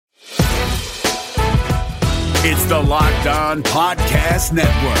It's the Locked On Podcast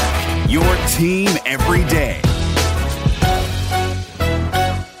Network, your team every day.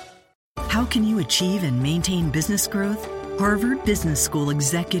 How can you achieve and maintain business growth? Harvard Business School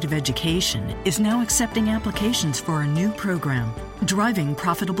Executive Education is now accepting applications for a new program, Driving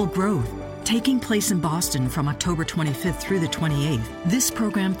Profitable Growth. Taking place in Boston from October 25th through the 28th, this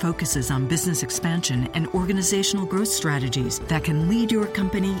program focuses on business expansion and organizational growth strategies that can lead your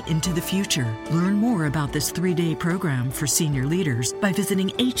company into the future. Learn more about this 3-day program for senior leaders by visiting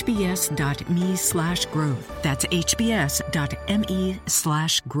hbs.me/growth. That's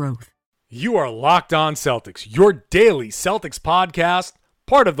hbs.me/growth. You are Locked On Celtics, your daily Celtics podcast,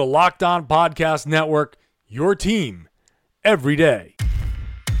 part of the Locked On Podcast Network, your team every day.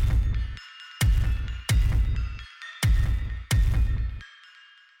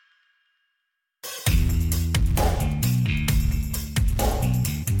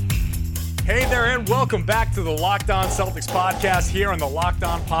 Hey there, and welcome back to the Locked On Celtics podcast here on the Locked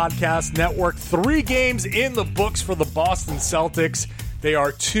On Podcast Network. 3 games in the books for the Boston Celtics. They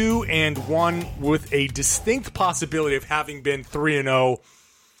are 2-1 with a distinct possibility of having been 3-0.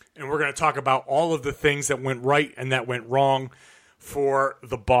 And we're going to talk about all of the things that went right and that went wrong for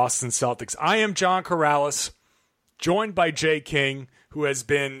the Boston Celtics. I am John Karalis, joined by Jay King, who has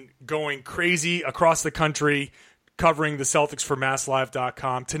been going crazy across the country covering the Celtics for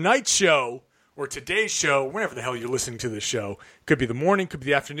MassLive.com. Tonight's show, or today's show, whenever the hell you're listening to this show, could be the morning, could be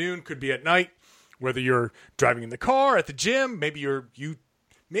the afternoon, could be at night, whether you're driving in the car, at the gym, maybe you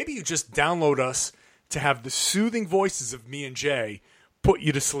just download us to have the soothing voices of me and Jay put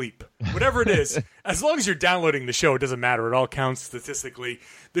you to sleep. Whatever it is, as long as you're downloading the show, it doesn't matter. It all counts statistically.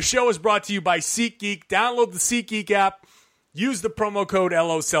 The show is brought to you by SeatGeek. Download the SeatGeek app. Use the promo code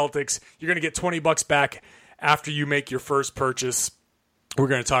LOCeltics. You're going to get $20 back after you make your first purchase. We're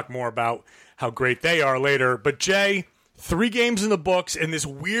going to talk more about how great they are later. But Jay, 3 games in the books in this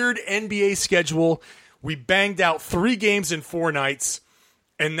weird NBA schedule. We banged out 3 games in 4 nights,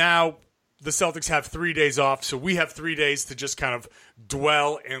 and now the Celtics have 3 days off, so we have 3 days to just kind of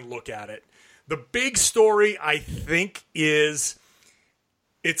dwell and look at it. The big story, I think, is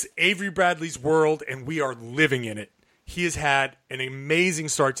it's Avery Bradley's world, and we are living in it. He has had an amazing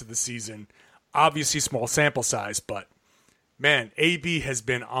start to the season. Obviously, small sample size, but man, AB has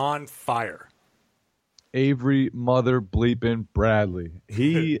been on fire. Avery mother bleeping Bradley.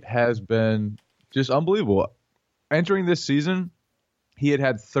 He has been just unbelievable. Entering this season, he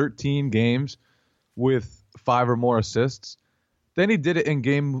had 13 games with 5 or more assists. Then he did it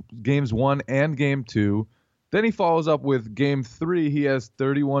in games 1 and game 2. Then he follows up with game 3. He has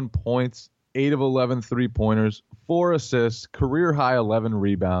 31 points, 8 of 11 3-pointers, 4 assists, career high 11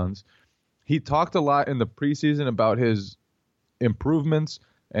 rebounds. He talked a lot in the preseason about his improvements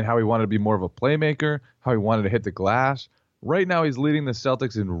and how he wanted to be more of a playmaker, how he wanted to hit the glass. Right now, he's leading the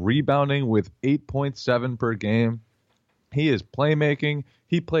Celtics in rebounding with 8.7 per game. He is playmaking.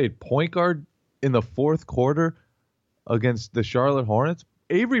 He played point guard in the 4th quarter against the Charlotte Hornets.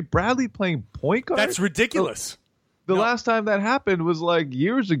 Avery Bradley playing point guard? That's ridiculous. The last time that happened was like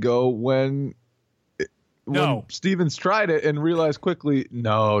years ago when Stevens tried it and realized quickly,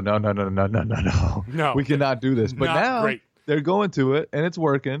 no. We cannot do this. But now they're going to it, and it's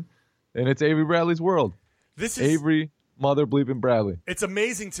working, and it's Avery Bradley's world. This is Avery mother bleeping Bradley. It's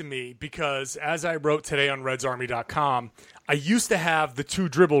amazing to me because, as I wrote today on RedsArmy.com, I used to have the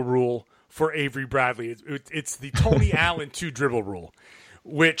 2-dribble rule for Avery Bradley. It's the Tony Allen 2-dribble rule,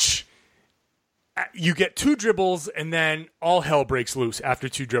 which you get 2 dribbles and then all hell breaks loose after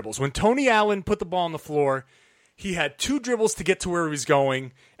 2 dribbles. When Tony Allen put the ball on the floor, he had 2 dribbles to get to where he was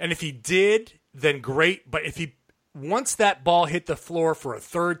going, and if he did, then great. But if once that ball hit the floor for a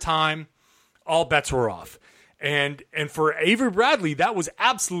 3rd time, all bets were off. And for Avery Bradley, that was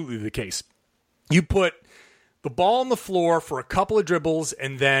absolutely the case. You put the ball on the floor for a couple of dribbles,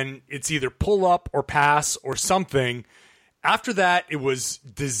 and then it's either pull up or pass or something. After that, it was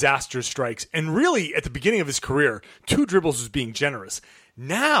disaster strikes. And really, at the beginning of his career, 2 dribbles was being generous.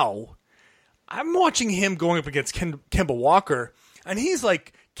 Now, I'm watching him going up against Kemba Walker, and he's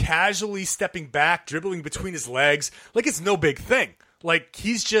like casually stepping back, dribbling between his legs, like it's no big thing. Like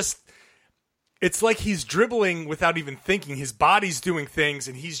it's like he's dribbling without even thinking. His body's doing things,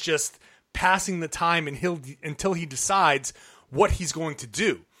 and he's just passing the time until he decides what he's going to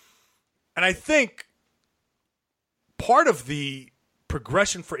do. And I think part of the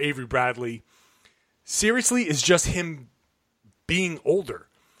progression for Avery Bradley, seriously, is just him being older.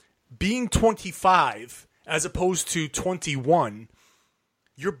 Being 25 as opposed to 21,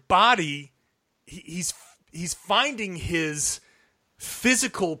 your body, he's finding his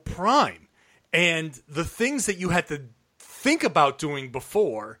physical prime. And the things that you had to think about doing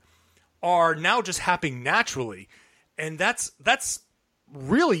before are now just happening naturally. And that's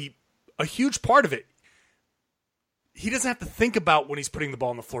really a huge part of it. He doesn't have to think about when he's putting the ball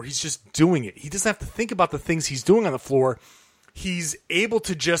on the floor. He's just doing it. He doesn't have to think about the things he's doing on the floor. He's able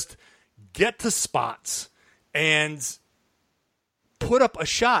to just get to spots and put up a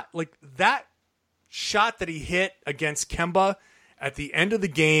shot. Like that shot that he hit against Kemba at the end of the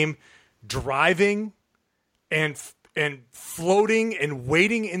game, driving and floating and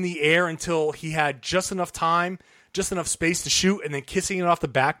waiting in the air until he had just enough time, just enough space to shoot, and then kissing it off the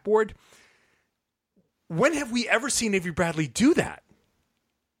backboard. When have we ever seen Avery Bradley do that?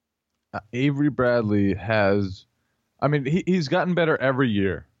 Avery Bradley has, I mean, he's gotten better every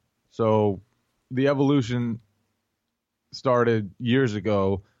year. So the evolution started years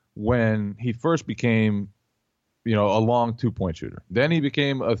ago when he first became, a long 2-point shooter. Then he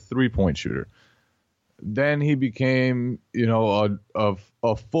became a 3-point shooter. Then he became, a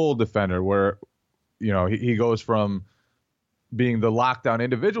full defender where, he goes from being the lockdown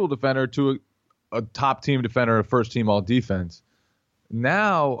individual defender to a top team defender, a first team all defense.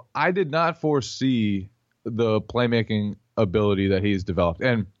 Now, I did not foresee the playmaking ability that he's developed.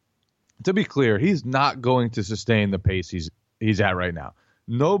 And to be clear, he's not going to sustain the pace he's at right now.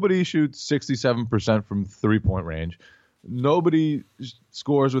 Nobody shoots 67% from 3-point range. Nobody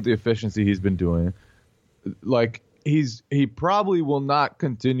scores with the efficiency he's been doing. Like he probably will not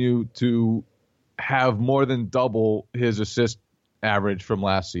continue to have more than double his assist average from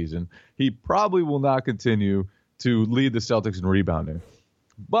last season. He probably will not continue to lead the Celtics in rebounding.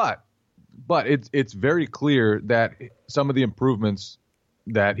 But it's very clear that some of the improvements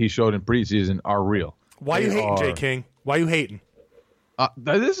that he showed in preseason are real. Why are you hating, Jay King? Why are you hating?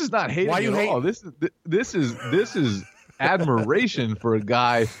 This is not hating at all. This is admiration for a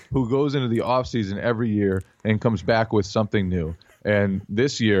guy who goes into the offseason every year and comes back with something new. And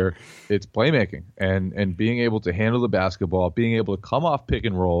this year, it's playmaking and being able to handle the basketball, being able to come off pick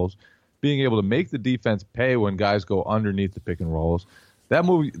and rolls, being able to make the defense pay when guys go underneath the pick and rolls. That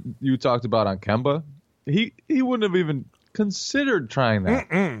move you talked about on Kemba, he wouldn't have even considered trying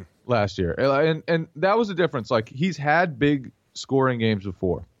that last year. And that was the difference. Like, he's had big scoring games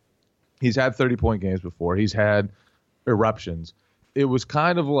before. He's had 30-point games before. He's had eruptions. It was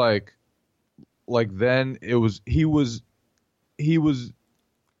kind of like then he was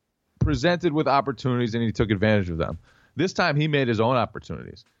presented with opportunities and he took advantage of them. This time he made his own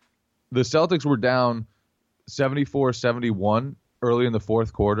opportunities. The Celtics were down 74-71 early in the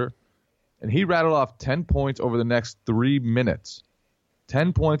fourth quarter, and he rattled off 10 points over the next 3 minutes.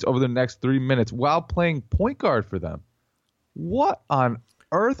 10 points over the next 3 minutes while playing point guard for them. What on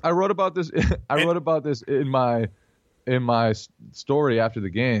earth? I wrote about this in my story after the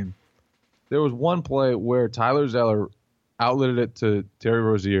game. There was one play where Tyler Zeller outletted it to Terry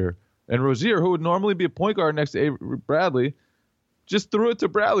Rozier, and Rozier, who would normally be a point guard next to Avery Bradley, just threw it to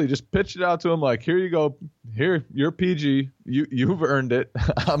Bradley, just pitched it out to him like, "Here you go, here, you're PG, you've earned it.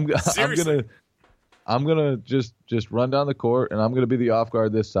 I'm gonna just run down the court, and I'm gonna be the off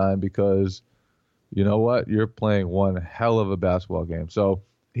guard this time because you know what, you're playing one hell of a basketball game." So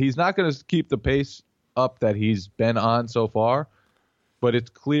he's not gonna keep the pace up that he's been on so far, but it's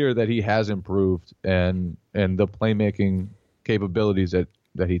clear that he has improved, and the playmaking capabilities that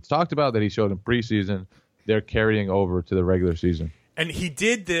he's talked about, that he showed in preseason, they're carrying over to the regular season. And he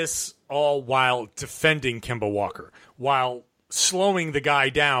did this all while defending Kemba Walker, while slowing the guy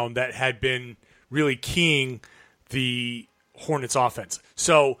down that had been really keying the Hornets offense.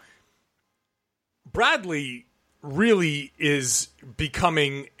 So Bradley really is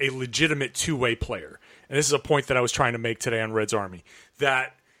becoming a legitimate two-way player. And this is a point that I was trying to make today on Red's Army,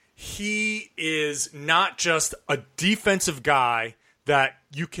 that he is not just a defensive guy that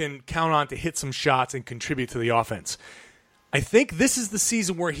you can count on to hit some shots and contribute to the offense. I think this is the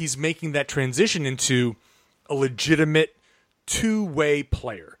season where he's making that transition into a legitimate two-way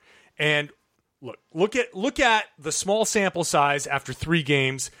player. And look at the small sample size after 3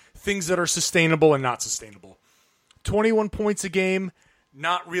 games, things that are sustainable and not sustainable. 21 points a game,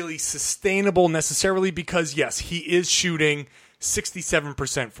 not really sustainable necessarily because, yes, he is shooting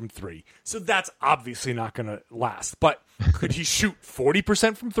 67% from 3. So that's obviously not going to last. But could he shoot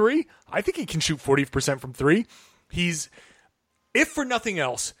 40% from 3? I think he can shoot 40% from 3. He's, if for nothing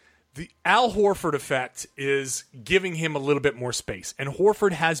else, the Al Horford effect is giving him a little bit more space. And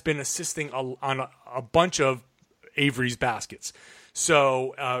Horford has been assisting on a bunch of Avery's baskets.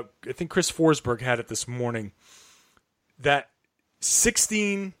 So I think Chris Forsberg had it this morning that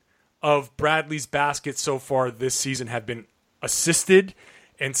 16 of Bradley's baskets so far this season have been assisted,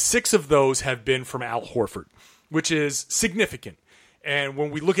 and 6 of those have been from Al Horford, which is significant. And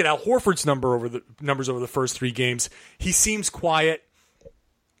when we look at Al Horford's numbers over the first 3 games, he seems quiet,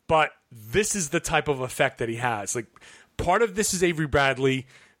 but this is the type of effect that he has. Like, part of this is Avery Bradley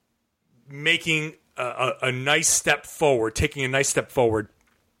making a nice step forward, taking a nice step forward,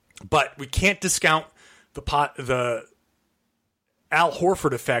 but we can't discount the Al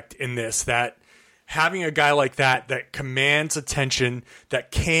Horford effect in this, that having a guy like that commands attention,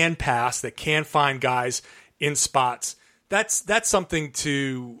 that can pass, that can find guys in spots, that's something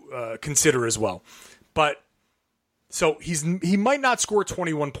to consider as well. But so he might not score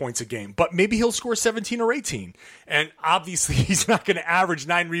 21 points a game, but maybe he'll score 17 or 18. And obviously he's not going to average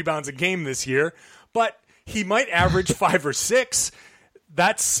 9 rebounds a game this year, but he might average 5 or 6.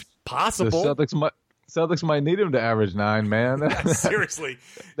 That's possible. The Celtics might need him to average 9, man. Seriously.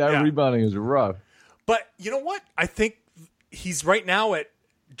 That rebounding is rough. But you know what? I think he's right now at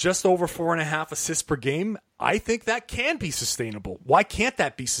just over 4.5 assists per game. I think that can be sustainable. Why can't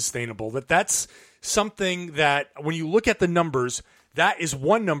that be sustainable? That's something that when you look at the numbers, that is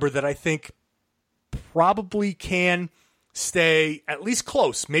one number that I think probably can stay at least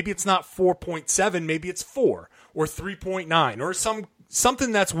close. Maybe it's not 4.7, maybe it's 4 or 3.9 or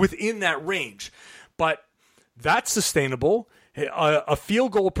something that's within that range. But that's sustainable. A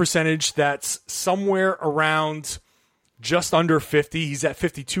field goal percentage that's somewhere around just under 50. He's at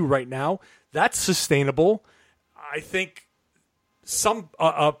 52 right now. That's sustainable. I think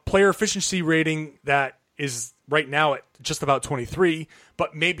a player efficiency rating that is right now at just about 23,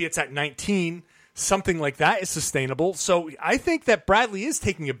 but maybe it's at 19. Something like that is sustainable. So I think that Bradley is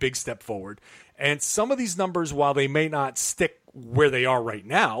taking a big step forward. And some of these numbers, while they may not stick where they are right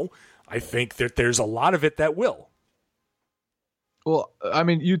now, I think that there's a lot of it that will. Well, I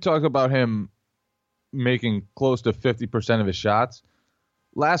mean, you talk about him making close to 50% of his shots.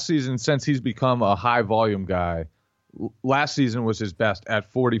 Last season, since he's become a high-volume guy, last season was his best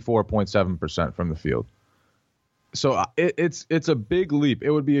at 44.7% from the field. So it's a big leap.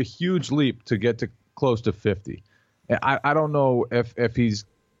 It would be a huge leap to get to close to 50. I don't know if he's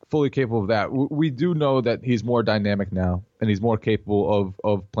fully capable of that. We do know that he's more dynamic now, and he's more capable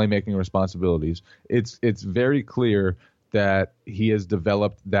of playmaking responsibilities. It's very clear that he has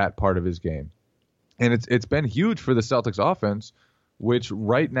developed that part of his game. And it's been huge for the Celtics offense, which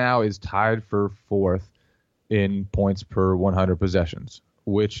right now is tied for 4th in points per 100 possessions,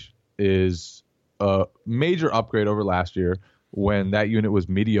 which is a major upgrade over last year when that unit was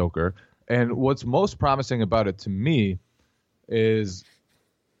mediocre. And what's most promising about it to me is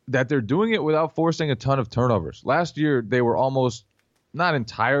that they're doing it without forcing a ton of turnovers. Last year, they were almost not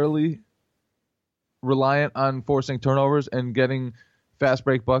entirely reliant on forcing turnovers and getting fast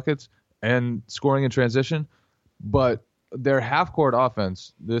break buckets and scoring in transition, but their half-court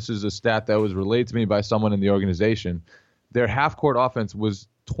offense, this is a stat that was relayed to me by someone in the organization, their half-court offense was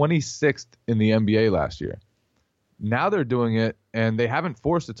 26th in the NBA last year. Now they're doing it, and they haven't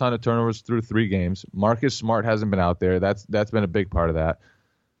forced a ton of turnovers through 3 games. Marcus Smart hasn't been out there. That's been a big part of that.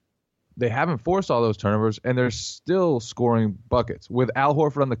 They haven't forced all those turnovers, and they're still scoring buckets. With Al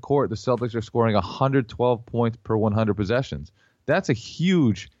Horford on the court, the Celtics are scoring 112 points per 100 possessions. That's a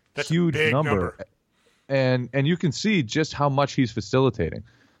huge number. And you can see just how much he's facilitating.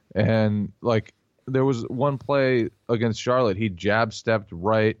 And, like, there was one play against Charlotte. He jab-stepped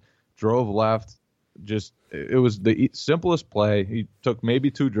right, drove left. It was the simplest play. He took maybe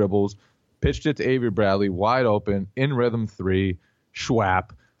 2 dribbles, pitched it to Avery Bradley, wide open, in rhythm 3,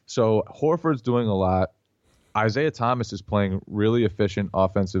 schwap. So Horford's doing a lot. Isaiah Thomas is playing really efficient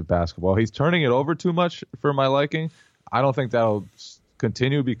offensive basketball. He's turning it over too much for my liking. I don't think that'll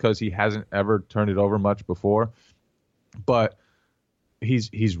continue because he hasn't ever turned it over much before. But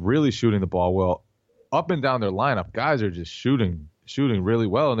he's really shooting the ball well. Up and down their lineup, guys are just shooting really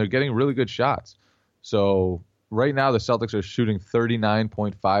well, and they're getting really good shots. So right now the Celtics are shooting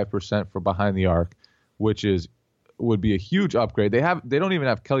 39.5% for behind the arc, which would be a huge upgrade. They don't even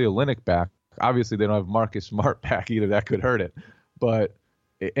have Kelly Olynyk back. Obviously, they don't have Marcus Smart back either. That could hurt it.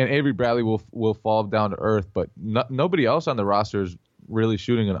 And Avery Bradley will fall down to earth, but nobody else on the roster is really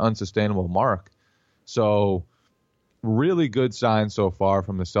shooting an unsustainable mark. So really good signs so far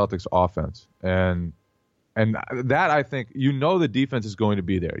from the Celtics offense. And that, I think, the defense is going to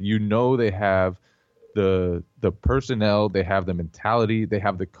be there. They have the personnel, they have the mentality, they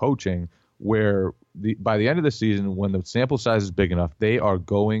have the coaching where by the end of the season, when the sample size is big enough, they are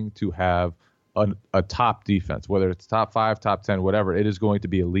going to have a top defense, whether it's top 5, top 10, whatever. It is going to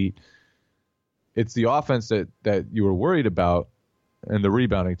be elite. It's the offense that you were worried about, and the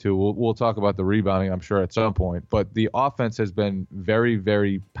rebounding too. We'll talk about the rebounding, I'm sure, at some point. But the offense has been very,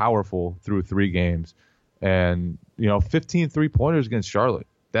 very powerful through 3 games, and 15 3-pointers against Charlotte.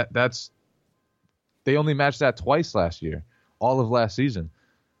 That's they only matched that twice last year, all of last season.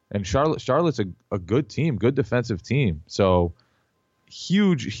 And Charlotte's a good team, good defensive team. So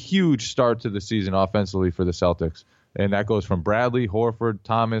huge start to the season offensively for the Celtics, and that goes from Bradley, Horford,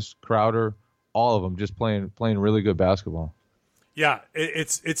 Thomas, Crowder, all of them just playing really good basketball. Yeah,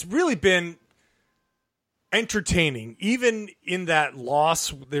 it's really been entertaining. Even in that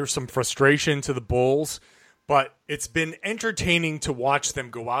loss, there's some frustration to the Bulls, but it's been entertaining to watch them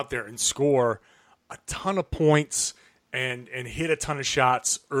go out there and score a ton of points and hit a ton of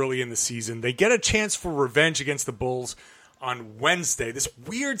shots early in the season. They get a chance for revenge against the Bulls on Wednesday. This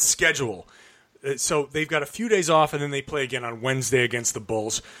weird schedule. So they've got a few days off, and then they play again on Wednesday against the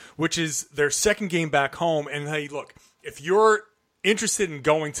Bulls, which is their second game back home. And hey, look, if you're interested in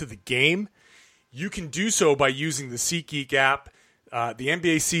going to the game, you can do so by using the SeatGeek app. The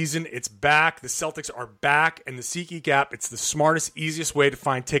NBA season, it's back. The Celtics are back, and the SeatGeek app, it's the smartest, easiest way to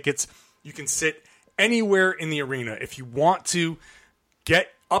find tickets. You can sit anywhere in the arena. If you want to get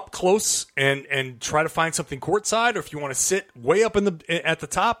up close and try to find something courtside, or if you want to sit way up at the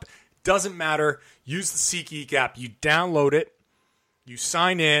top, doesn't matter. Use the SeatGeek app. You download it, you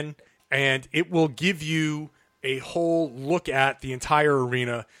sign in, and it will give you a whole look at the entire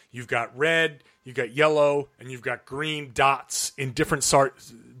arena. You've got red, you've got yellow, and you've got green dots in different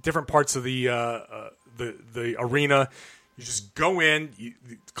parts of the arena. You just go in, you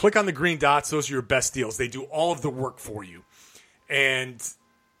click on the green dots. Those are your best deals. They do all of the work for you. And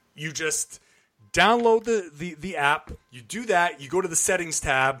you just download the app. You do that. You go to the settings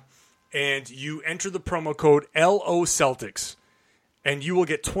tab, and you enter the promo code LO Celtics. And you will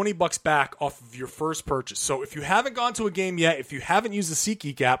get $20 back off of your first purchase. So if you haven't gone to a game yet, if you haven't used the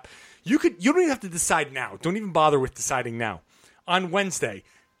SeatGeek app, you don't even have to decide now. Don't even bother with deciding now. On Wednesday,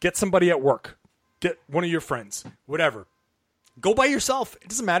 get somebody at work. Get one of your friends. Whatever. Go by yourself. It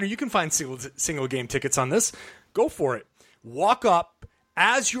doesn't matter. You can find single game tickets on this. Go for it. Walk up.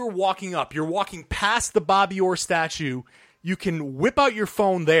 As you're walking up, you're walking past the Bobby Orr statue. You can whip out your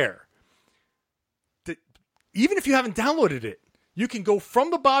phone there. Even if you haven't downloaded it, you can go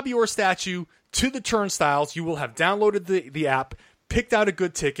from the Bobby Orr statue to the turnstiles. You will have downloaded the app, picked out a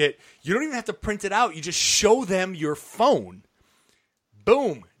good ticket. You don't even have to print it out. You just show them your phone.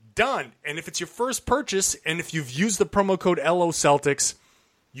 Boom. Done. And if it's your first purchase, and if you've used the promo code LO Celtics,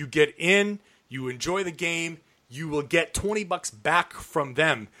 you get in, you enjoy the game, you will get $20 back from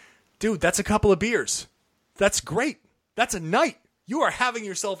them. Dude, that's a couple of beers. That's great. That's a night. You are having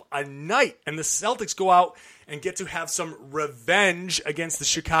yourself a night, and the Celtics go out and get to have some revenge against the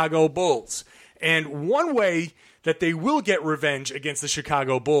Chicago Bulls. And one way that they will get revenge against the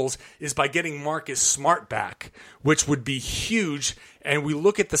Chicago Bulls is by getting Marcus Smart back, which would be huge. And we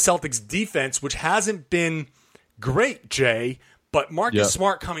look at the Celtics defense, which hasn't been great, Jay, but Marcus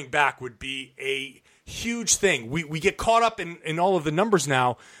Smart coming back would be a huge thing. We get caught up in all of the numbers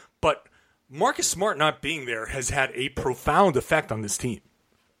now, but Marcus Smart not being there has had a profound effect on this team.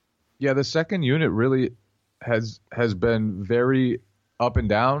 Yeah, the second unit really has been very up and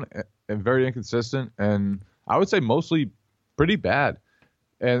down and very inconsistent, and I would say mostly pretty bad.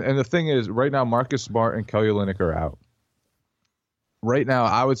 And the thing is, right now, Marcus Smart and Kelly Olynyk are out. Right now,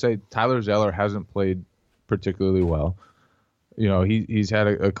 I would say Tyler Zeller hasn't played particularly well. He's had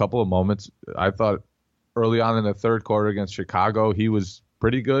a couple of moments. I thought early on in the third quarter against Chicago, he was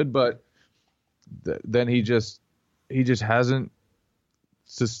pretty good, but then he just hasn't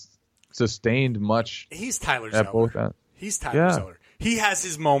sustained much. He's Tyler Zeller. Both ends. He's Tyler Zeller. He has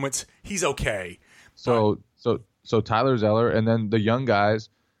his moments. He's okay. So Tyler Zeller, and then the young guys,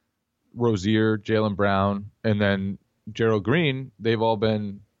 Rozier, Jaylen Brown, and then Gerald Green, they've all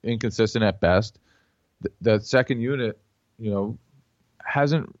been inconsistent at best. That second unit,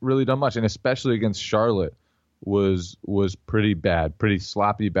 hasn't really done much, and especially against Charlotte was pretty bad, pretty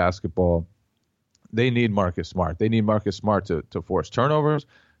sloppy basketball. They need Marcus Smart. They need Marcus Smart to force turnovers.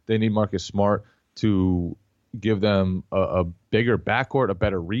 They need Marcus Smart to give them a bigger backcourt, a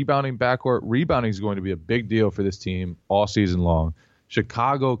better rebounding backcourt. Rebounding is going to be a big deal for this team all season long.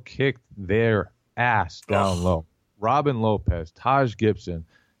 Chicago kicked their ass down low. Robin Lopez, Taj Gibson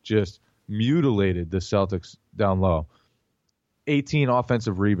just mutilated the Celtics down low. 18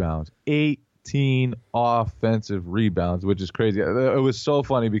 offensive rebounds. 18 offensive rebounds, which is crazy. It was so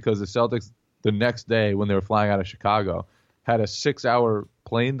funny because the Celtics, the next day when they were flying out of Chicago, had a 6-hour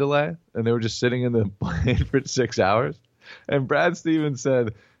plane delay, and they were just sitting in the plane for 6 hours. And Brad Stevens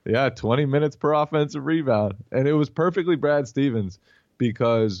said Yeah, 20 minutes per offensive rebound. And it was perfectly Brad Stevens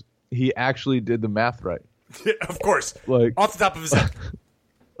because he actually did the math right. Of course. Like, off the top of his head.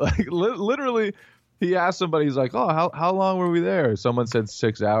 Literally, he asked somebody, he's like, oh, how long were we there? Someone said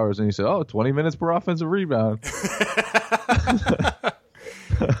 6 hours, and he said, 20 minutes per offensive rebound.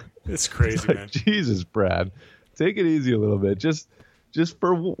 It's crazy, like, man. Jesus, Brad, take it easy a little bit. Just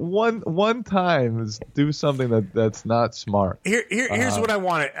for one time, do something that's not smart. Here's what I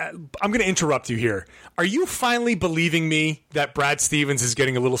want to. I'm going to interrupt you here. Are you finally believing me that Brad Stevens is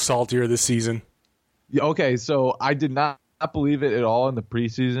getting a little saltier this season? Yeah, okay, so I did not believe it at all in the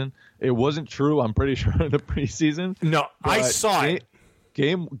preseason. It wasn't true, I'm pretty sure, in the preseason. No, I saw it.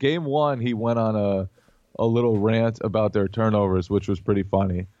 Game one, he went on a little rant about their turnovers, which was pretty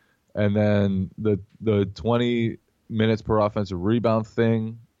funny. And then the 20 minutes per offensive rebound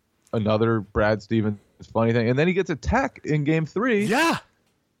thing, another Brad Stevens funny thing. And then he gets a tech in game 3. Yeah.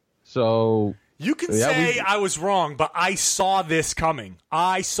 So you can say I was wrong, but I saw this coming.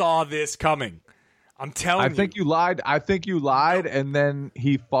 I'm telling you. I think you lied, and then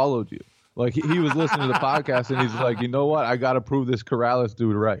he followed you. Like, he was listening to the podcast, and he's like, you know what? I got to prove this Karalis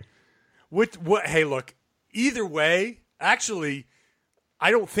dude right. What? Hey, look, either way, actually,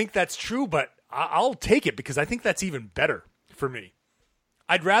 I don't think that's true, but I'll take it because I think that's even better for me.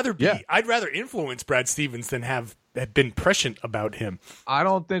 I'd rather influence Brad Stevens than have been prescient about him. I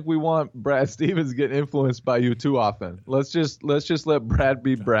don't think we want Brad Stevens getting influenced by you too often. Let's just let Brad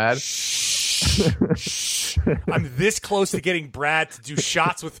be Brad. I'm this close to getting Brad to do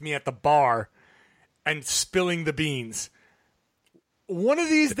shots with me at the bar and spilling the beans. One of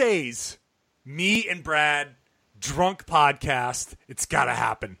these days, me and Brad, drunk podcast, it's got to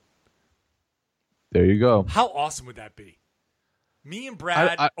happen. There you go. How awesome would that be? Me and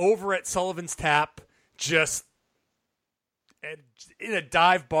Brad over at Sullivan's Tap, just in a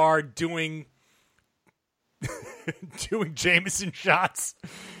dive bar doing Jameson shots.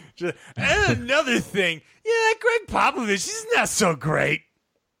 And another thing, that Greg Popovich, he's not so great.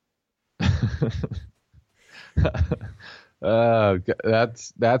 That's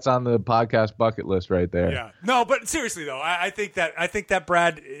on the podcast bucket list right there. Yeah. No, but seriously though, I think that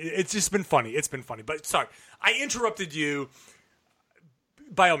Brad, it's just been funny. It's been funny. But sorry, I interrupted you.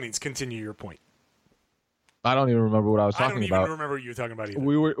 By all means, continue your point. I don't even remember what I was talking about. I don't even remember what you were talking about either.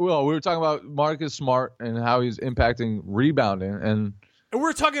 We were talking about Marcus Smart and how he's impacting rebounding, and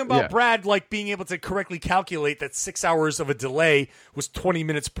we're talking about Brad being able to correctly calculate that 6 hours of a delay was 20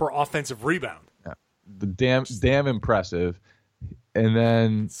 minutes per offensive rebound. Yeah. The damn impressive. And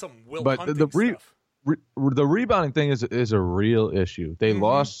then some Will Hunting stuff. The rebounding thing is a real issue. They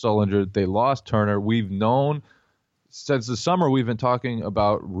lost Sullinger, they lost Turner. We've known since the summer we've been talking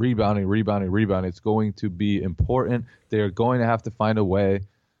about rebounding. It's going to be important. They are going to have to find a way.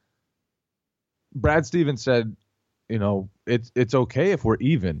 Brad Stevens said, it's okay if we're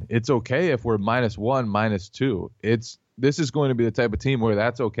even. It's okay if we're -1, -2. This is going to be the type of team where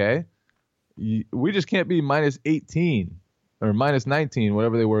that's okay. We just can't be -18 or -19,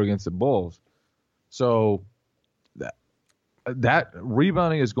 whatever they were against the Bulls. So that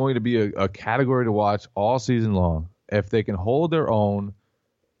rebounding is going to be a category to watch all season long. If they can hold their own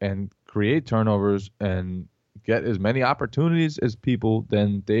and create turnovers and get as many opportunities as people,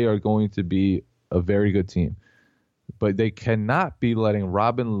 then they are going to be a very good team. But they cannot be letting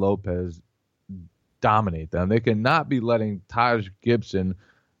Robin Lopez dominate them. They cannot be letting Taj Gibson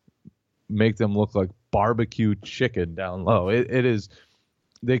make them look like barbecue chicken down low. It is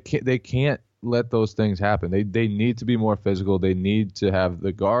they can't let those things happen. They need to be more physical. They need to have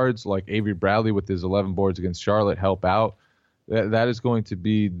the guards like Avery Bradley with his 11 boards against Charlotte help out. That is going to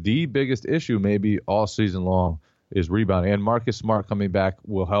be the biggest issue maybe all season long is rebounding. And Marcus Smart coming back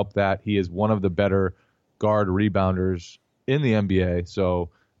will help that. He is one of the better guard rebounders in the NBA,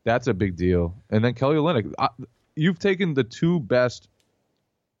 so that's a big deal. And then Kelly Olynyk, you've taken the two best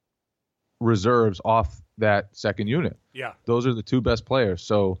reserves off that second unit. Yeah. Those are the two best players.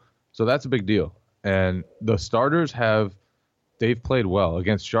 So that's a big deal. And the starters they've played well.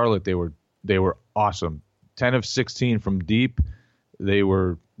 Against Charlotte, they were awesome. 10 of 16 from deep. They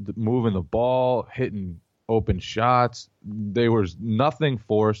were moving the ball, hitting open shots. There was nothing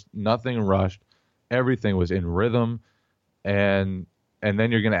forced, nothing rushed. Everything was in rhythm. And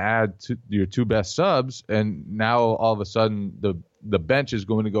then you're going to add your two best subs, and now all of a sudden the bench is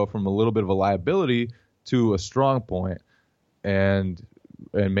going to go from a little bit of a liability to a strong point, and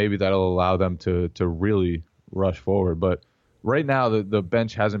maybe that'll allow them to really rush forward. But right now the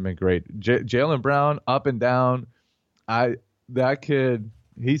bench hasn't been great. Jaylen Brown up and down. That kid,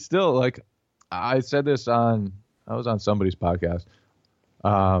 he's still like I said this I was on somebody's podcast.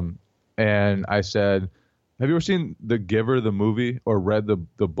 And I said, have you ever seen The Giver, the movie, or read the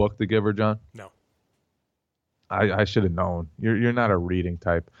book, The Giver, John? No. I should have known. You're not a reading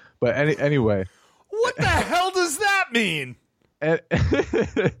type. But anyway. What the hell does that mean?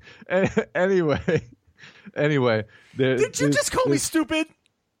 Anyway. Did you just call me stupid?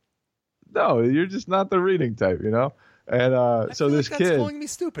 No, you're just not the reading type, you know? And so this that's kid. calling me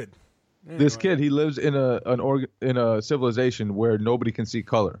stupid. Anyway. This kid, he lives in a civilization where nobody can see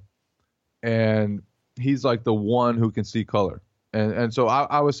color. And he's like the one who can see color. And so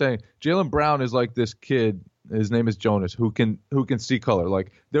I was saying, Jaylen Brown is like this kid. His name is Jonas, who can see color.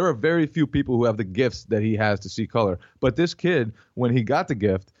 Like, there are very few people who have the gifts that he has to see color. But this kid, when he got the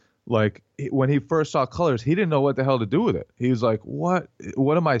gift, like when he first saw colors, he didn't know what the hell to do with it. He was like, "What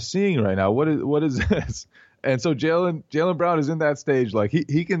am I seeing right now? What is this?" And so Jaylen Brown is in that stage. Like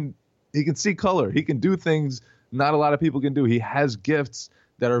he can see color. He can do things not a lot of people can do. He has gifts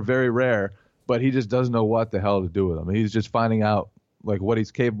that are very rare, but he just doesn't know what the hell to do with them. He's just finding out like what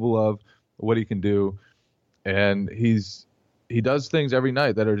he's capable of, what he can do. And he does things every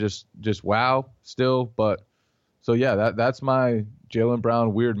night that are just wow still. But so yeah, that's my Jaylen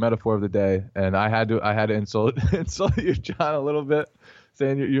Brown weird metaphor of the day. And I had to insult you, John, a little bit,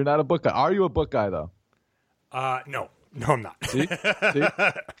 saying you're not a book guy. Are you a book guy though? No, I'm not. See?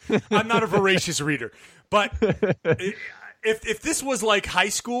 I'm not a voracious reader. But if this was like high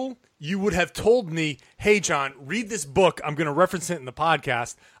school, you would have told me, hey, John, read this book. I'm going to reference it in the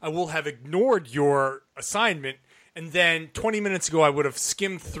podcast. I will have ignored your assignment. And then 20 minutes ago, I would have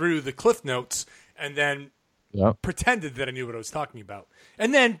skimmed through the Cliff Notes and then pretended that I knew what I was talking about.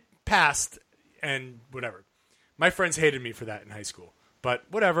 And then passed and whatever. My friends hated me for that in high school. But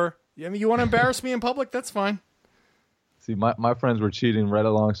whatever. I mean, you want to embarrass me in public? That's fine. See, my friends were cheating right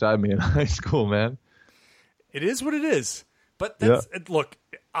alongside me in high school, man. It is what it is. But look,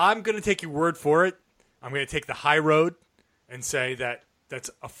 I'm going to take your word for it. I'm going to take the high road and say that that's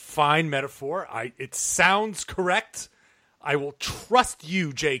a fine metaphor. It sounds correct. I will trust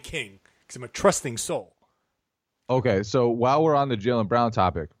you, Jay King, because I'm a trusting soul. Okay, so while we're on the Jaylen Brown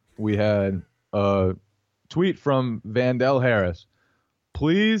topic, we had a tweet from Vandell Harris.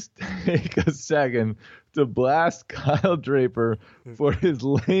 Please take a second to blast Kyle Draper for his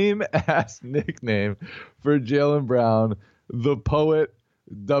lame-ass nickname for Jaylen Brown, the Poet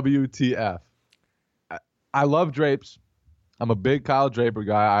WTF. I love Drapes. I'm a big Kyle Draper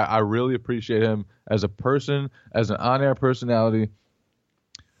guy. I really appreciate him as a person, as an on-air personality.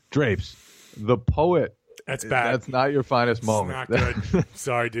 Drapes, the Poet. That's bad. That's not your finest moment. Not good.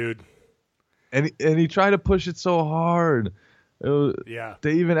 Sorry, dude. And he tried to push it so hard.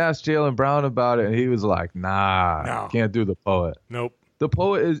 They even asked Jaylen Brown about it, and he was like, "Nah, can't do the Poet." Nope. The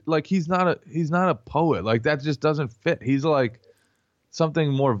Poet is like he's not a poet. Like that just doesn't fit. He's like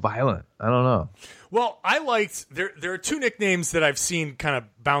something more violent. I don't know. Well, I liked there are two nicknames that I've seen kind of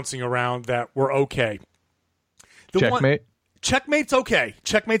bouncing around that were okay. Checkmate. Checkmate's okay.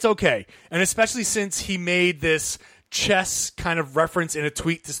 Checkmate's okay, and especially since he made this chess kind of reference in a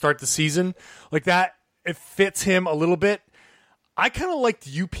tweet to start the season, like that, it fits him a little bit. I kind of liked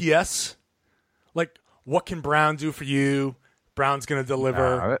UPS. Like, what can Brown do for you? Brown's going to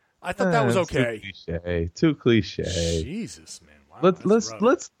deliver. I thought that was okay. Too cliche. Jesus, man. Wow,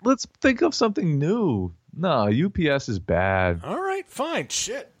 let's think of something new. No, UPS is bad. All right, fine.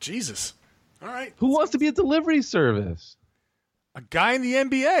 Shit, Jesus. All right. Who wants to be a delivery service? A guy in the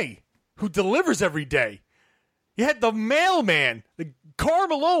NBA who delivers every day. You had the mailman. Karl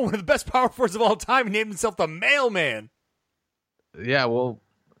Malone, one of the best power forwards of all time, he named himself the mailman. Yeah, well,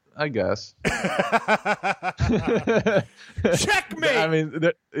 I guess. Checkmate. I mean,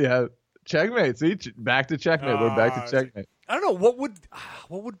 checkmate. See, back to checkmate. We're back to checkmate. I don't know what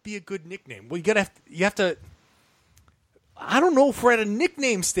would be a good nickname. Well, you have to. I don't know if we're at a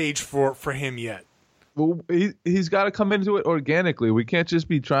nickname stage for him yet. Well, he's got to come into it organically. We can't just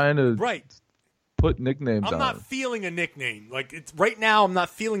be trying to put nicknames on. I'm not feeling a nickname. Like right now, I'm not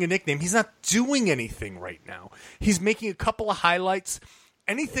feeling a nickname. He's not doing anything right now. He's making a couple of highlights.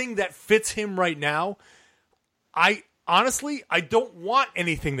 Anything that fits him right now, I don't want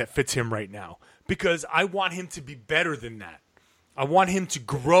anything that fits him right now because I want him to be better than that. I want him to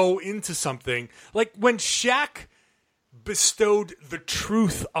grow into something. Like when Shaq bestowed the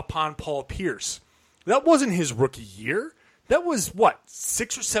truth upon Paul Pierce. That wasn't his rookie year. That was,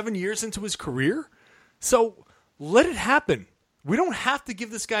 6 or 7 years into his career? So let it happen. We don't have to give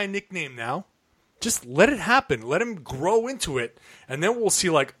this guy a nickname now. Just let it happen. Let him grow into it. And then we'll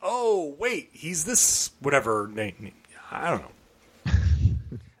see oh, wait, he's this whatever name. I don't know.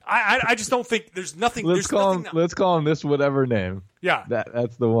 I just don't think there's nothing. Let's call him this whatever name. Yeah,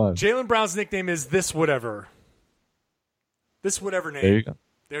 that's the one. Jaylen Brown's nickname is this whatever. This whatever name. There you go.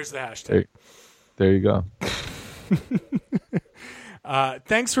 There's the hashtag. There you go.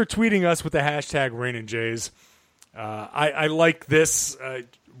 Thanks for tweeting us with the hashtag Rain and Jays. I like this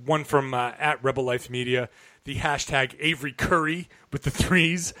one from at Rebel Life Media. The hashtag Avery Curry with the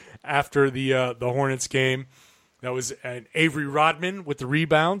threes after the Hornets game. That was an Avery Rodman with the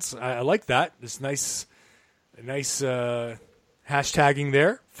rebounds. I like that. It's nice hashtagging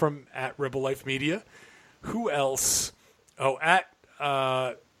there from at Rebel Life Media. Who else? Oh, at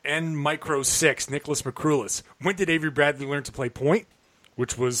N-Micro6, Nicholas McCrulis. When did Avery Bradley learn to play point?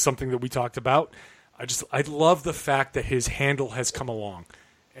 Which was something that we talked about. I love the fact that his handle has come along.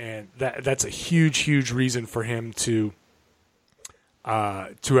 And that's a huge reason for him to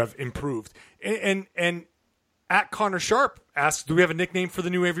have improved. And at Connor Sharp asks, do we have a nickname for the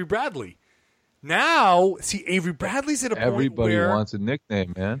new Avery Bradley? Now, see, Avery Bradley's at a point everybody where... wants a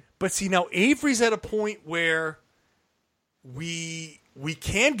nickname, man. But see, now Avery's at a point where we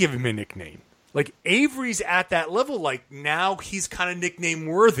can give him a nickname. Like, Avery's at that level. Like, now he's kind of nickname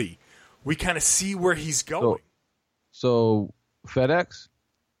worthy. We kind of see where he's going. So FedEx?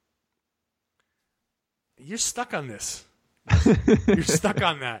 You're stuck on this. You're stuck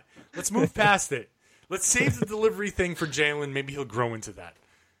on that. Let's move past it. Let's save the delivery thing for Jaylen. Maybe he'll grow into that.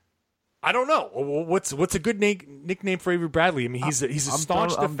 I don't know. What's a good nickname for Avery Bradley? I mean, he's a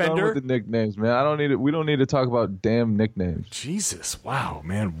staunch defender. I'm done with the nicknames, man. I don't need it. We don't need to talk about damn nicknames. Jesus, wow,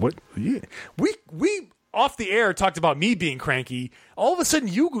 man. What? Yeah. We off the air talked about me being cranky. All of a sudden,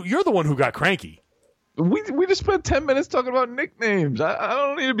 you're the one who got cranky. We just spent 10 minutes talking about nicknames. I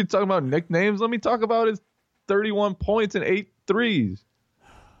don't need to be talking about nicknames. Let me talk about his 31 points and 8 threes.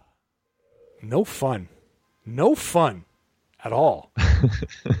 No fun at all.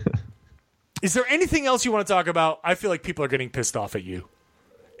 Is there anything else you want to talk about? I feel like people are getting pissed off at you.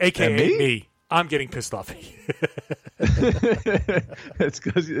 AKA me. I'm getting pissed off at you. It's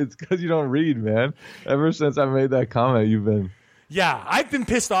because you don't read, man. Ever since I made that comment, you've been... Yeah, I've been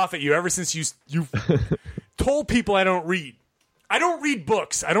pissed off at you ever since you told people I don't read. I don't read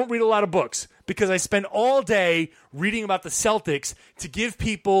books. I don't read a lot of books because I spend all day reading about the Celtics to give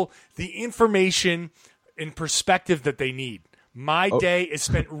people the information and perspective that they need. My day is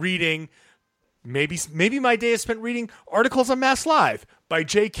spent reading... Maybe my day is spent reading articles on MassLive by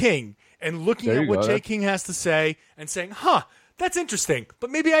Jay King and looking at what Jay King has to say and saying, that's interesting, but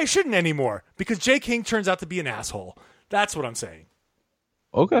maybe I shouldn't anymore because Jay King turns out to be an asshole. That's what I'm saying.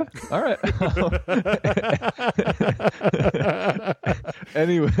 Okay. All right.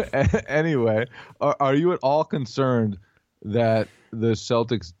 Anyway, are you at all concerned that the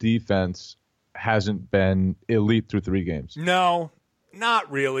Celtics defense hasn't been elite through 3 games? No,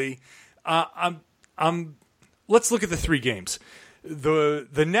 not really. Let's look at the 3 games.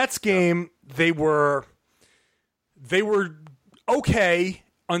 The Nets game, they were okay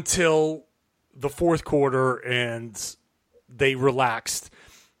until the fourth quarter and they relaxed.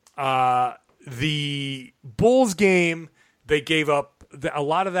 The Bulls game, they gave up a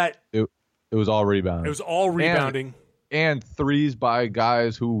lot of that. It was all rebounding. It was all rebounding. And threes by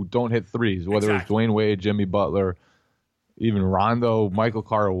guys who don't hit threes, whether it's Dwayne Wade, Jimmy Butler, even Rondo, Michael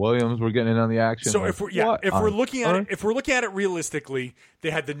Carter Williams were getting in on the action. So if we're looking at it realistically,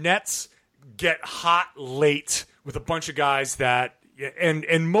 they had the Nets get hot late with a bunch of guys that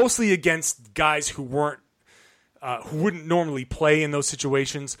and mostly against guys who wouldn't normally play in those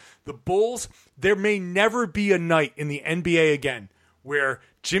situations. The Bulls, there may never be a night in the NBA again where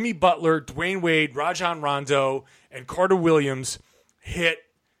Jimmy Butler, Dwayne Wade, Rajon Rondo, and Carter Williams hit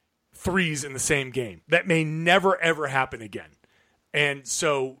threes in the same game. That may never, ever happen again. And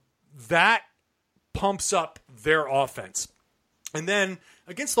so that pumps up their offense. And then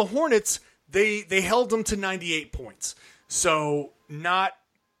against the Hornets, they held them to 98 points. So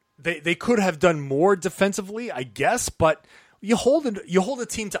they could have done more defensively, I guess, but you hold a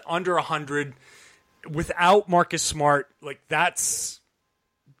team to under 100 without Marcus Smart, like that's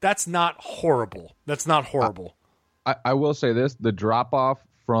not horrible. That's not horrible. I will say this, the drop off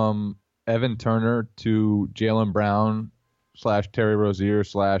from Evan Turner to Jaylen Brown / Terry Rozier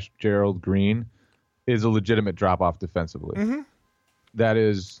 / Gerald Green is a legitimate drop off defensively. Mm-hmm. That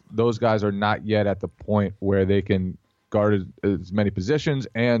is, those guys are not yet at the point where they can guard as many positions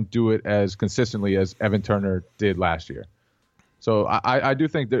and do it as consistently as Evan Turner did last year. So I do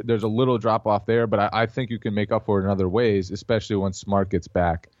think that there's a little drop off there, but I think you can make up for it in other ways, especially when Smart gets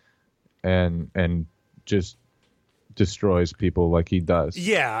back and just destroys people like he does.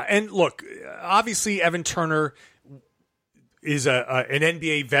 Yeah, and look, obviously Evan Turner, is an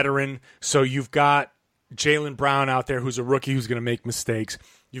NBA veteran. So you've got Jaylen Brown out there who's a rookie who's going to make mistakes.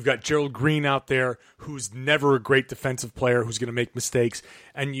 You've got Gerald Green out there who's never a great defensive player who's going to make mistakes.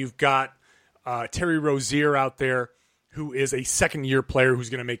 And you've got Terry Rozier out there who is a second-year player who's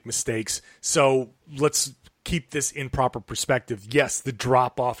going to make mistakes. So let's keep this in proper perspective. Yes, the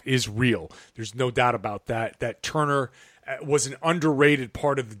drop-off is real. There's no doubt about that. That Turner was an underrated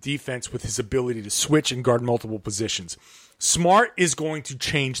part of the defense with his ability to switch and guard multiple positions. Smart is going to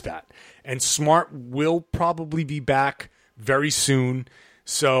change that, and Smart will probably be back very soon.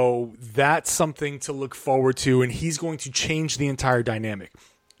 So that's something to look forward to, and he's going to change the entire dynamic.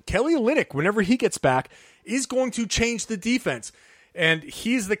 Kelly Olynyk, whenever he gets back, is going to change the defense, and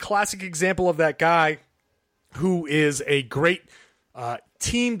he's the classic example of that guy who is a great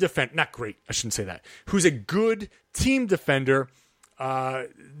team defender. Not great, I shouldn't say that. Who's a good team defender,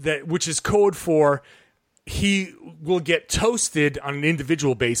 which is code for he will get toasted on an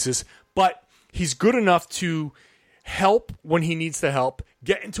individual basis, but he's good enough to help when he needs to help,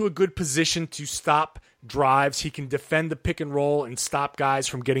 get into a good position to stop drives. He can defend the pick and roll and stop guys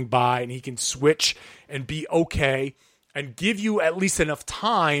from getting by, and he can switch and be okay and give you at least enough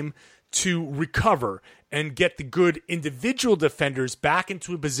time to recover and get the good individual defenders back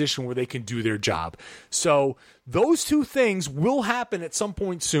into a position where they can do their job. So those two things will happen at some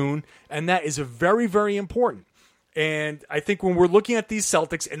point soon, and that is very, very important. And I think when we're looking at these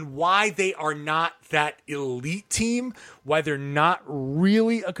Celtics and why they are not that elite team, why they're not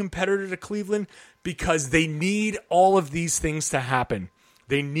really a competitor to Cleveland, because they need all of these things to happen.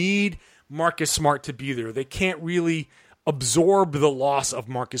 They need Marcus Smart to be there. They can't really absorb the loss of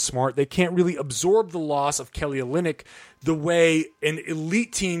Marcus Smart. They can't really absorb the loss of Kelly Olynyk the way an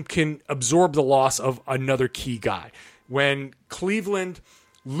elite team can absorb the loss of another key guy. When Cleveland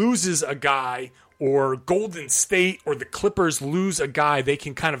loses a guy, or Golden State or the Clippers lose a guy, they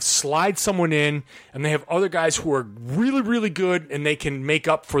can kind of slide someone in, and they have other guys who are really, really good, and they can make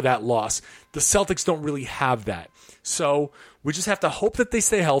up for that loss. The Celtics don't really have that. So we just have to hope that they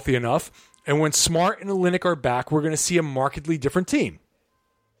stay healthy enough, and when Smart and Olynyk are back, we're going to see a markedly different team.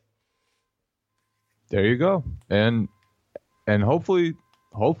 There you go. And hopefully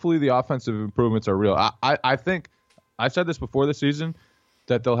the offensive improvements are real. I think I said this before the season,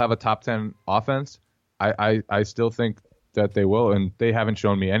 that they'll have a top 10 offense. I still think that they will, and they haven't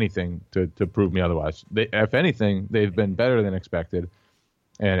shown me anything to prove me otherwise. If anything, they've been better than expected,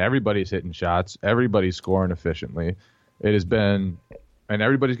 and everybody's hitting shots. Everybody's scoring efficiently. It has been, and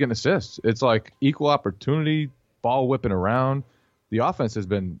everybody's getting assists. It's like equal opportunity, ball whipping around. The offense has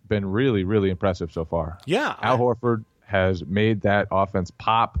been really, really impressive so far. Yeah. Al Horford has made that offense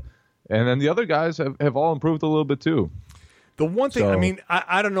pop, and then the other guys have all improved a little bit too. The one thing, I mean,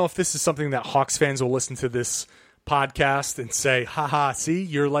 I don't know if this is something that Hawks fans will listen to this podcast and say, haha, see,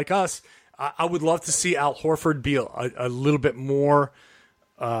 you're like us. I would love to see Al Horford be a little bit more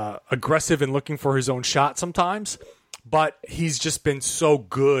aggressive in looking for his own shot sometimes, but he's just been so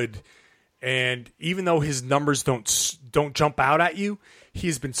good. And even though his numbers don't jump out at you,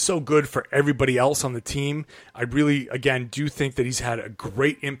 he's been so good for everybody else on the team. I really, again, do think that he's had a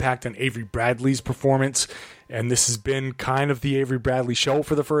great impact on Avery Bradley's performance. And this has been kind of the Avery Bradley show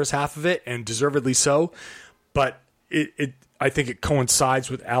for the first half of it, and deservedly so. But I think it coincides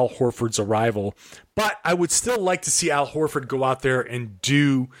with Al Horford's arrival. But I would still like to see Al Horford go out there and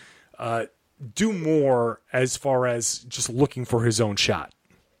do more as far as just looking for his own shot.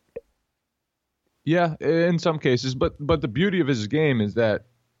 Yeah, in some cases, but the beauty of his game is that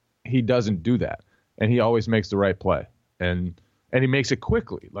he doesn't do that, and he always makes the right play, and he makes it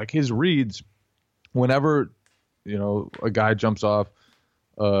quickly. Like his reads, whenever a guy jumps off,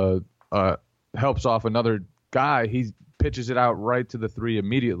 helps off another guy, he pitches it out right to the three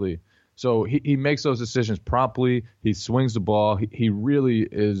immediately. So he makes those decisions promptly. He swings the ball. He really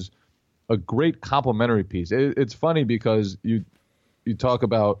is a great complementary piece. It's funny because you talk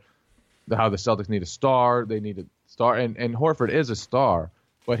about how the Celtics need a star. They need a star. And Horford is a star,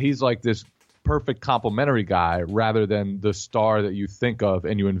 but he's like this perfect complementary guy rather than the star that you think of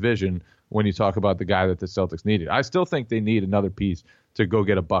and you envision when you talk about the guy that the Celtics needed. I still think they need another piece to go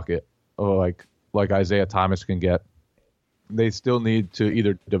get a bucket, or like Isaiah Thomas can get. They still need to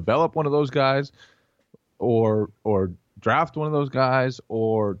either develop one of those guys or draft one of those guys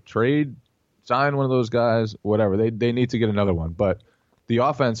or sign one of those guys, whatever. They need to get another one. But the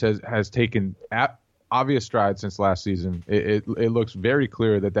offense has taken obvious strides since last season. It looks very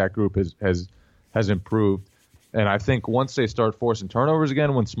clear that group has improved. And I think once they start forcing turnovers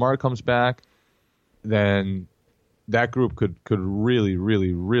again, when Smart comes back, then that group could really,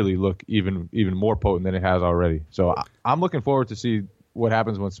 really, really look even more potent than it has already. So I'm looking forward to see what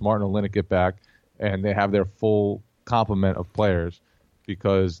happens when Smart and Olynyk get back and they have their full complement of players,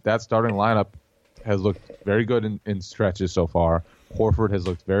 because that starting lineup has looked very good in stretches so far. Horford has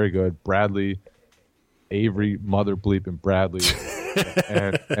looked very good. Bradley, Avery, mother bleeping Bradley,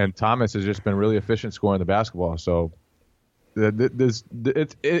 and Thomas has just been really efficient scoring the basketball. So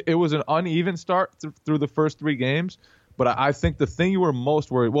it was an uneven start through the first 3 games, but I think the thing you were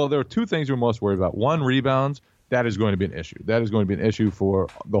most worried, well, there are 2 things you were most worried about. One, rebounds. That is going to be an issue. That is going to be an issue for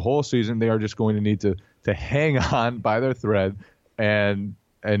the whole season. They are just going to need to hang on by their thread and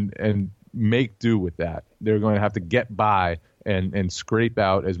make do with that. They're going to have to get by and scrape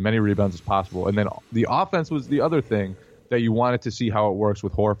out as many rebounds as possible. And then the offense was the other thing that you wanted to see how it works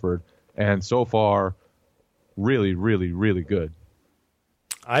with Horford. And so far, really, really, really good.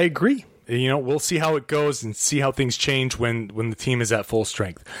 I agree. We'll see how it goes and see how things change when the team is at full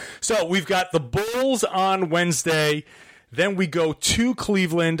strength. So we've got the Bulls on Wednesday. Then we go to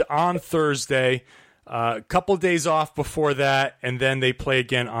Cleveland on Thursday. A couple of days off before that, and then they play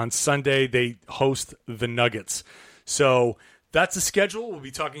again on Sunday. They host the Nuggets. So that's the schedule. We'll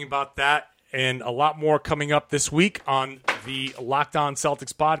be talking about that and a lot more coming up this week on the Locked On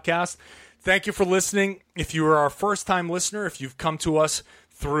Celtics podcast. Thank you for listening. If you are our first-time listener, if you've come to us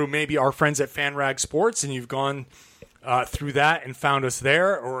through maybe our friends at FanRag Sports and you've gone through that and found us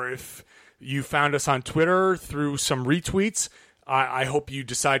there, or if you found us on Twitter through some retweets, I hope you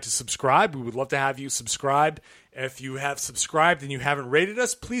decide to subscribe. We would love to have you subscribe. If you have subscribed and you haven't rated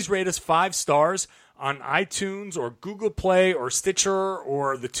us, please rate us 5 stars on iTunes or Google Play or Stitcher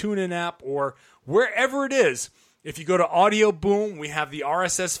or the TuneIn app or wherever it is. If you go to Audio Boom, we have the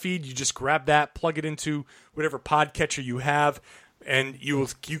RSS feed. You just grab that, plug it into whatever podcatcher you have, and you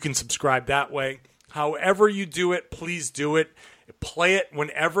can subscribe that way. However you do it, please do it. Play it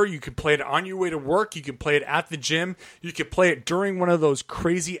whenever. You can play it on your way to work. You can play it at the gym. You can play it during one of those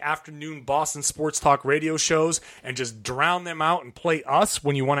crazy afternoon Boston sports talk radio shows and just drown them out and play us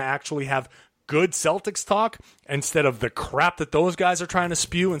when you want to actually have good Celtics talk instead of the crap that those guys are trying to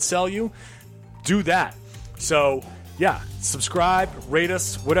spew and sell you. Do that. So, yeah, subscribe, rate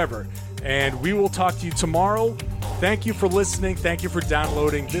us, whatever. And we will talk to you tomorrow. Thank you for listening. Thank you for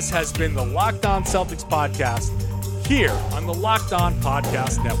downloading. This has been the Locked On Celtics podcast here on the Locked On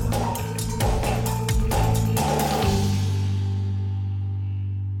Podcast Network.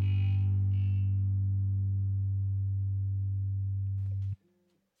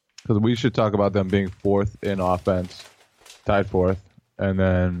 Because we should talk about them being 4th in offense, tied 4th. And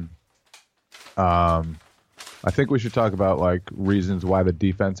then I think we should talk about like reasons why the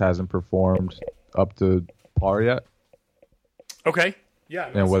defense hasn't performed up to par yet. Okay. Yeah.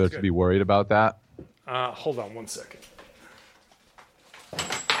 And whether to be worried about that. Hold on 1 second.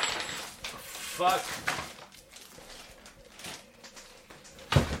 Fuck.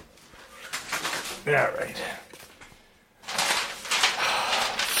 All right.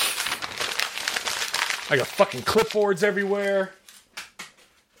 I got fucking clipboards everywhere.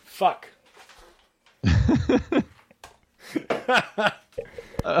 Fuck.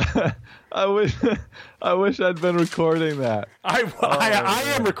 I wish I'd been recording that.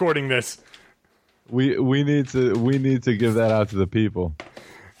 I am recording this. We need to give that out to the people.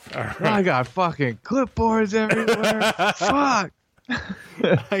 Right. I got fucking clipboards everywhere. Fuck.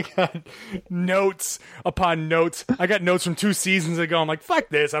 I got notes upon notes. I got notes from 2 seasons ago. I'm like, fuck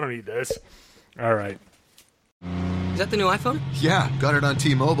this. I don't need this. All right. Is that the new iPhone? Yeah, got it on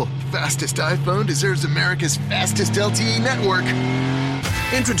T-Mobile. Fastest iPhone deserves America's fastest LTE network.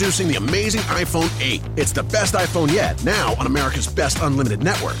 Introducing the amazing iPhone 8. It's the best iPhone yet, now on America's best unlimited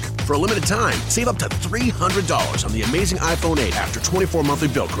network. For a limited time, save up to $300 on the amazing iPhone 8 after 24 monthly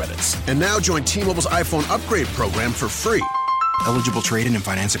bill credits. And now join T-Mobile's iPhone upgrade program for free. Eligible trade-in and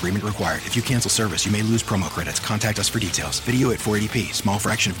finance agreement required. If you cancel service, you may lose promo credits. Contact us for details. Video at 480p. Small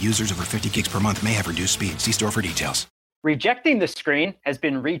fraction of users over 50 gigs per month may have reduced speed. See store for details. Rejecting the Screen has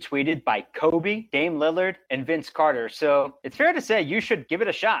been retweeted by Kobe, Dame Lillard, and Vince Carter. So it's fair to say you should give it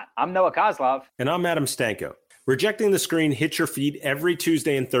a shot. I'm Noah Kozlov. And I'm Adam Stanko. Rejecting the Screen hits your feed every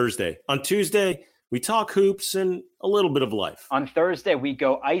Tuesday and Thursday. On Tuesday, we talk hoops and a little bit of life. On Thursday, we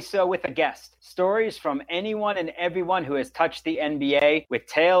go ISO with a guest. Stories from anyone and everyone who has touched the NBA with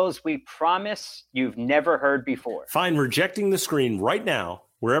tales we promise you've never heard before. Find Rejecting the Screen right now,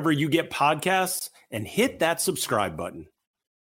 wherever you get podcasts, and hit that subscribe button.